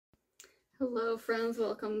Hello friends,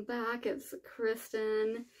 welcome back. It's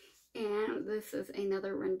Kristen and this is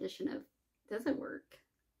another rendition of Does It Work?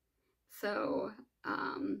 So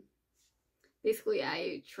basically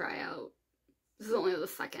I try out, this is only the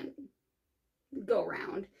second go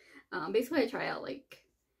round. Basically I try out like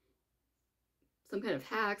some kind of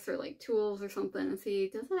hacks or like tools or something and see,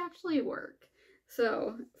 does it actually work?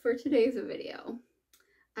 So for today's video,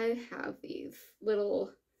 I have these little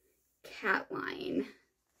cat line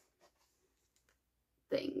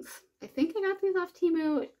things. I think I got these off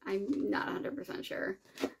Temu. I'm not 100% sure.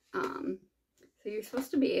 So you're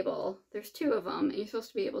supposed to be able, there's two of them, and you're supposed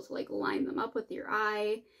to be able to like line them up with your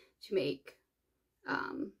eye to make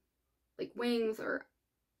like wings or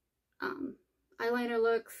eyeliner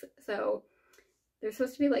looks. So there's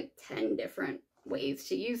supposed to be like 10 different ways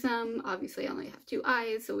to use them. Obviously I only have two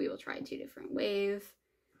eyes, so we will try 2 different ways.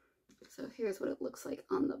 So here's what it looks like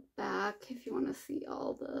on the back if you want to see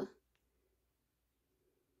all the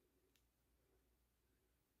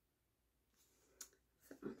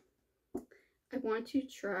I want to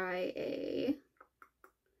try a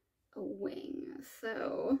wing.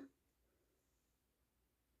 So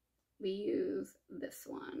we use this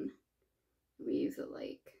one. We use it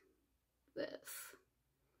like this.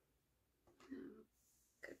 Oh,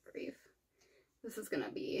 good grief. This is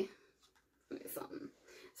gonna be something.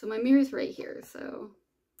 So my mirror's right here, so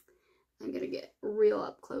I'm gonna get real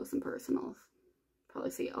up close and personal.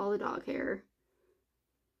 Probably see all the dog hair.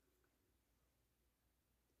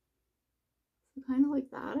 Kind of like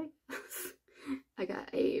that, I guess. I got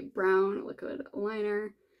a brown liquid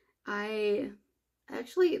liner.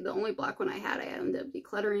 Actually, the only black one I had, I ended up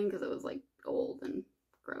decluttering because it was like old and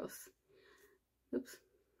gross. Oops.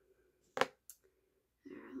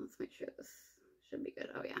 Let's make sure this should be good.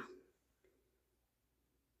 Oh yeah.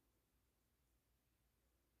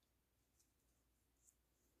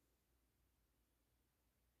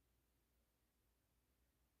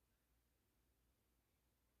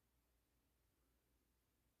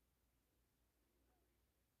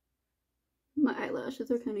 My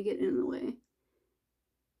eyelashes are kind of getting in the way,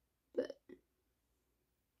 but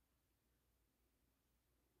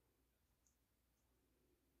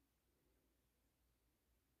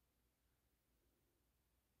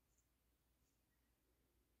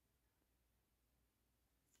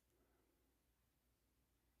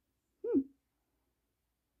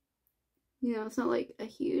you know, it's not like a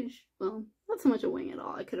huge, well, not so much a wing at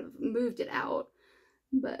all. I could have moved it out,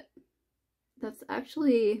 but that's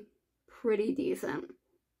actually pretty decent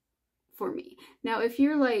for me. Now, if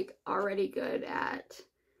you're like already good at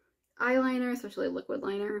eyeliner, especially liquid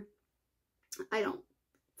liner, I don't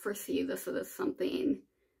foresee this as something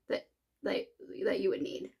that you would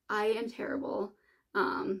need. I am terrible,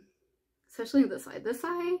 especially this eye. This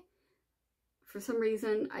eye, for some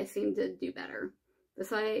reason, I seem to do better.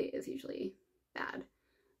 This eye is usually bad,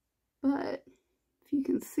 but if you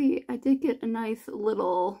can see, I did get a nice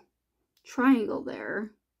little triangle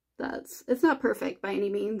there. It's not perfect by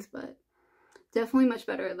any means, but definitely much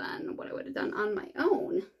better than what I would have done on my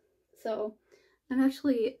own. So I'm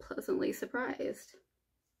actually pleasantly surprised.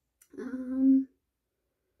 Trying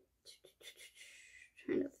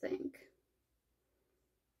to think,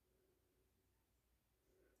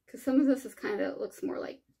 because some of this is kind of looks more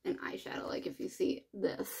like an eyeshadow. Like if you see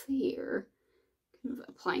this here, kind of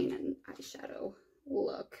applying an eyeshadow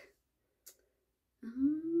look.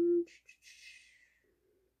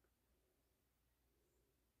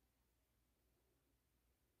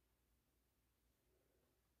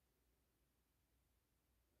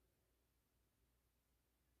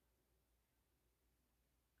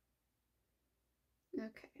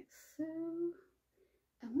 Okay, so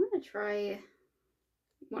I want to try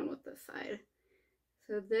one with this side.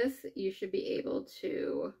 So this you should be able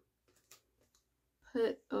to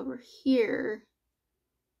put over here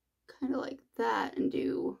kind of like that and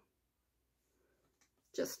do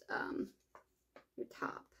just your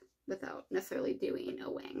top without necessarily doing a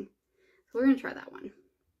wing. So we're going to try that one.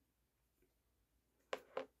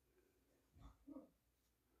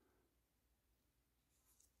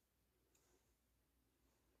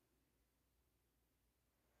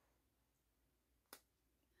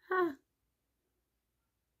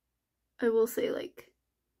 I will say, like,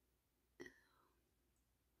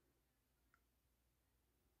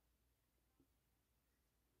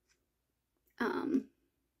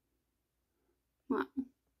 wow.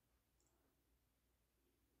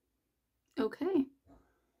 Okay.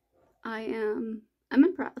 I'm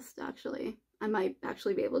impressed, actually. I might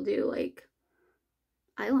actually be able to do, like,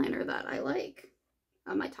 eyeliner that I like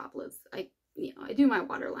on my top lids. I do my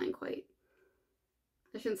waterline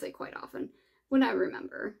I shouldn't say quite often. when I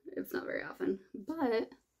remember. It's not very often, but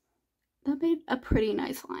that made a pretty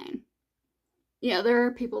nice line. Yeah, there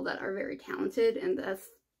are people that are very talented, and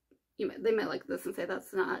they might like this and say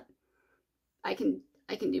that's not, I can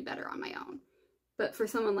do better on my own. But for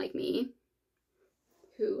someone like me,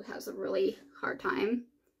 who has a really hard time,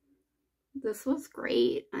 this was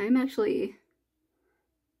great. I'm actually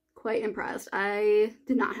quite impressed. I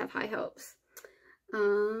did not have high hopes.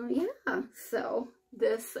 Yeah, so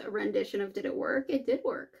this rendition of Did It Work? It did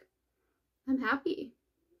work. I'm happy.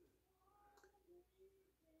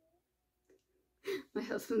 My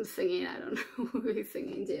husband's singing. I don't know who he's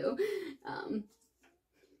singing to.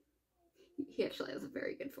 He actually has a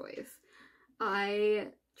very good voice. I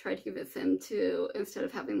tried to convince him to, instead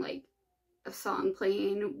of having like a song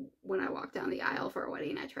playing when I walked down the aisle for a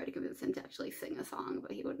wedding, I tried to convince him to actually sing a song,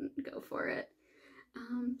 but he wouldn't go for it.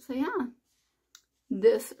 So yeah,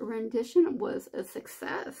 this rendition was a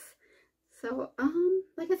success. So,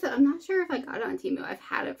 like I said, I'm not sure if I got it on Temu. I've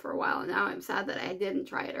had it for a while, and now I'm sad that I didn't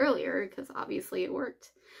try it earlier, because obviously it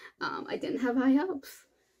worked. I didn't have high hopes.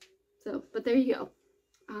 So, but there you go.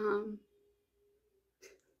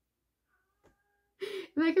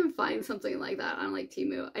 If I can find something like that on like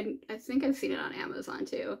Temu, I think I've seen it on Amazon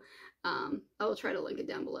too. I will try to link it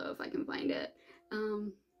down below if I can find it.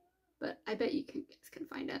 But I bet you guys can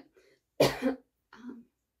find it.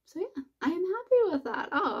 So yeah, I am happy with that.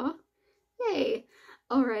 Oh, yay.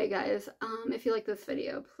 Alright guys, if you like this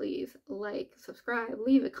video, please like, subscribe,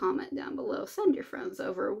 leave a comment down below, send your friends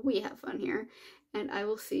over. We have fun here, and I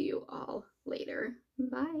will see you all later.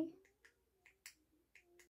 Bye.